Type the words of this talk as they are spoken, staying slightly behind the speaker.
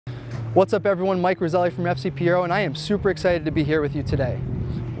What's up everyone, Mike Roselli from FCP Euro, and I am super excited to be here with you today.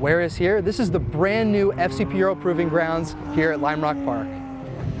 Where is here? This is the brand new FCP Euro Proving Grounds here at Lime Rock Park.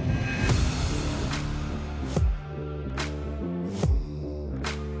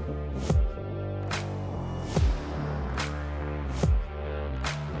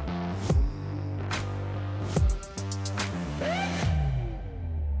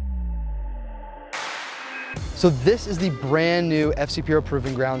 So this is the brand new FCP Euro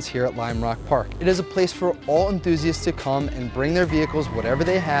Proving Grounds here at Lime Rock Park. It is a place for all enthusiasts to come and bring their vehicles, whatever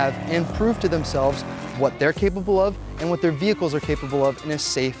they have, and prove to themselves what they're capable of and what their vehicles are capable of in a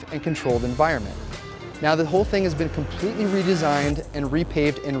safe and controlled environment. Now the whole thing has been completely redesigned and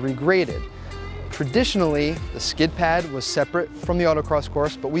repaved and regraded. Traditionally, the skid pad was separate from the autocross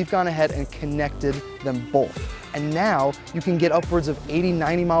course, but we've gone ahead and connected them both. And now you can get upwards of 80,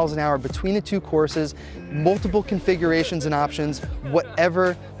 90 miles an hour between the two courses, multiple configurations and options,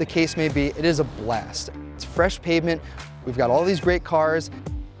 whatever the case may be. It is a blast. It's fresh pavement. We've got all these great cars.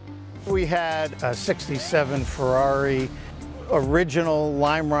 We had a 67 Ferrari, original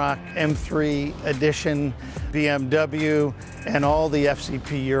Lime Rock M3 edition BMW, and all the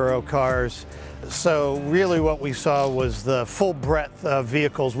FCP Euro cars. So really what we saw was the full breadth of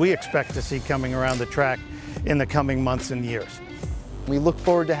vehicles we expect to see coming around the track in the coming months and years. We look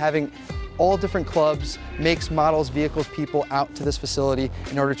forward to having all different clubs, makes, models, vehicles, people out to this facility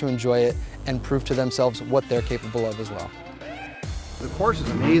in order to enjoy it and prove to themselves what they're capable of as well. The course is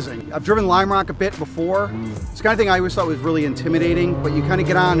amazing. I've driven Lime Rock a bit before. It's the kind of thing I always thought was really intimidating, but you kind of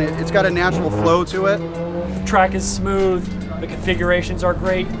get on it. It's got a natural flow to it. The track is smooth, the configurations are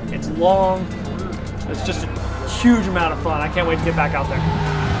great, it's long. It's just a huge amount of fun. I can't wait to get back out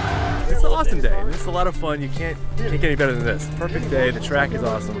there. It's an awesome day. It's a lot of fun. You can't get any better than this. Perfect day. The track is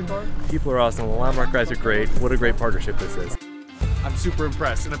awesome. People are awesome. The Lime Rock guys are great. What a great partnership this is. I'm super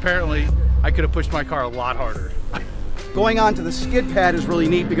impressed, and apparently I could have pushed my car a lot harder. Going onto the skid pad is really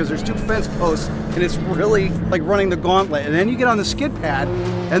neat because there's two fence posts and it's really like running the gauntlet. And then you get on the skid pad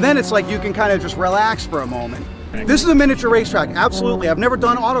and then it's like you can kind of just relax for a moment. This is a miniature racetrack, absolutely. I've never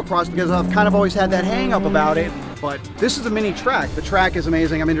done autocross because I've kind of always had that hang up about it, but this is a mini track. The track is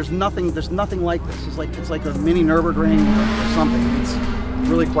amazing. I mean, there's nothing like this. It's like a mini Nürburgring or something. It's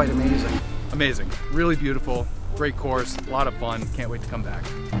really quite amazing. Amazing, really beautiful, great course, a lot of fun. Can't wait to come back.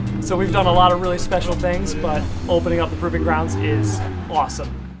 So we've done a lot of really special things, but opening up the Proving Grounds is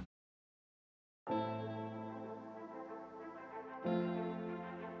awesome.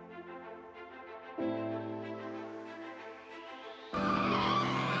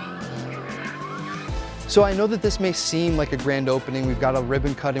 So I know that this may seem like a grand opening. We've got a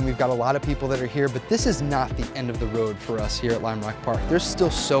ribbon cutting, we've got a lot of people that are here, but this is not the end of the road for us here at Lime Rock Park. There's still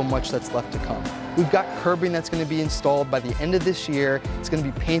so much that's left to come. We've got curbing that's going to be installed by the end of this year. It's going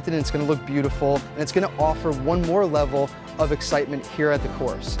to be painted and it's going to look beautiful, and it's going to offer one more level of excitement here at the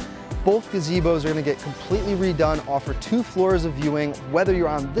course. Both gazebos are going to get completely redone, offer 2 floors of viewing, whether you're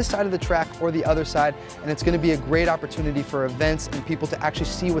on this side of the track or the other side, and it's going to be a great opportunity for events and people to actually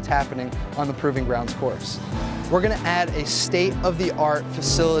see what's happening on the Proving Grounds course. We're going to add a state-of-the-art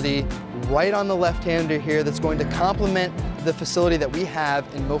facility right on the left-hander here that's going to complement the facility that we have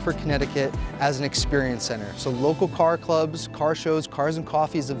in Milford, Connecticut as an experience center. So local car clubs, car shows, cars and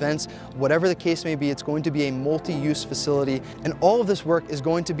coffees, events, whatever the case may be, it's going to be a multi-use facility, and all of this work is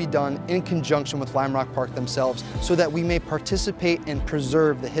going to be done in conjunction with Lime Rock Park themselves so that we may participate and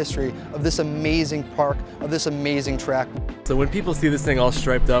preserve the history of this amazing park, of this amazing track. So when people see this thing all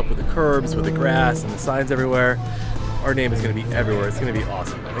striped up with the curbs, with the grass and the signs everywhere, our name is going to be everywhere. It's going to be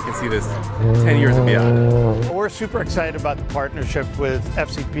awesome. I can see this 10 years and beyond. We're super excited about the partnership with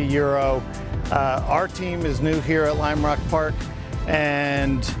FCP Euro. Our team is new here at Lime Rock Park,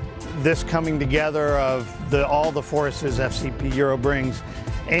 and this coming together of all the forces FCP Euro brings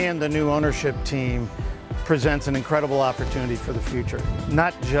and the new ownership team presents an incredible opportunity for the future.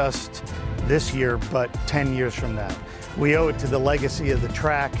 Not just this year, but 10 years from now. We owe it to the legacy of the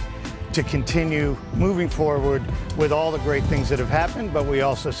track to continue moving forward with all the great things that have happened, but we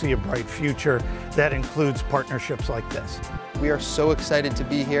also see a bright future that includes partnerships like this. We are so excited to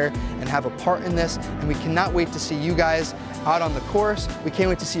be here and have a part in this, and we cannot wait to see you guys out on the course. We can't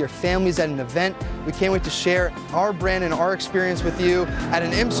wait to see your families at an event. We can't wait to share our brand and our experience with you at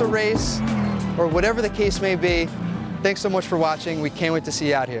an IMSA race or whatever the case may be. Thanks so much for watching. We can't wait to see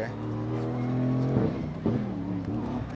you out here.